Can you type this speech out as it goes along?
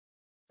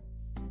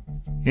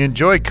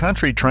Enjoy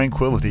country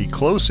tranquility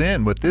close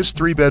in with this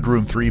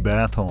 3-bedroom,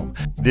 3-bath home.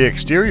 The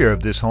exterior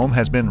of this home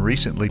has been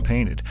recently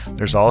painted.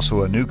 There's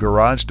also a new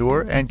garage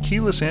door and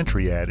keyless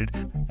entry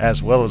added,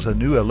 as well as a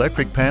new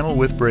electric panel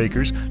with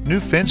breakers, new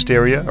fenced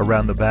area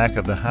around the back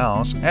of the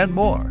house, and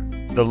more.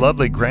 The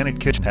lovely granite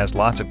kitchen has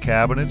lots of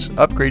cabinets,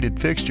 upgraded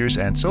fixtures,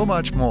 and so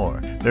much more.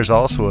 There's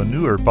also a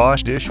newer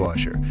Bosch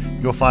dishwasher.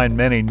 You'll find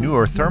many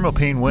newer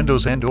thermopane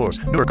windows and doors,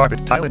 newer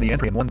carpet tile in the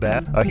entry and 1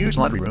 bath, a huge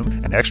laundry room,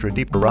 an extra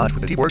deep garage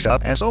with a deep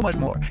workshop, and so much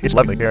more. It's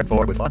lovely cared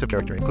for with lots of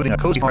character, including a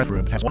cozy hearth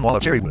room that has 1 wall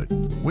of cherry wood.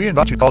 We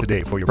invite you to call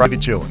today for your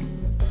private showing.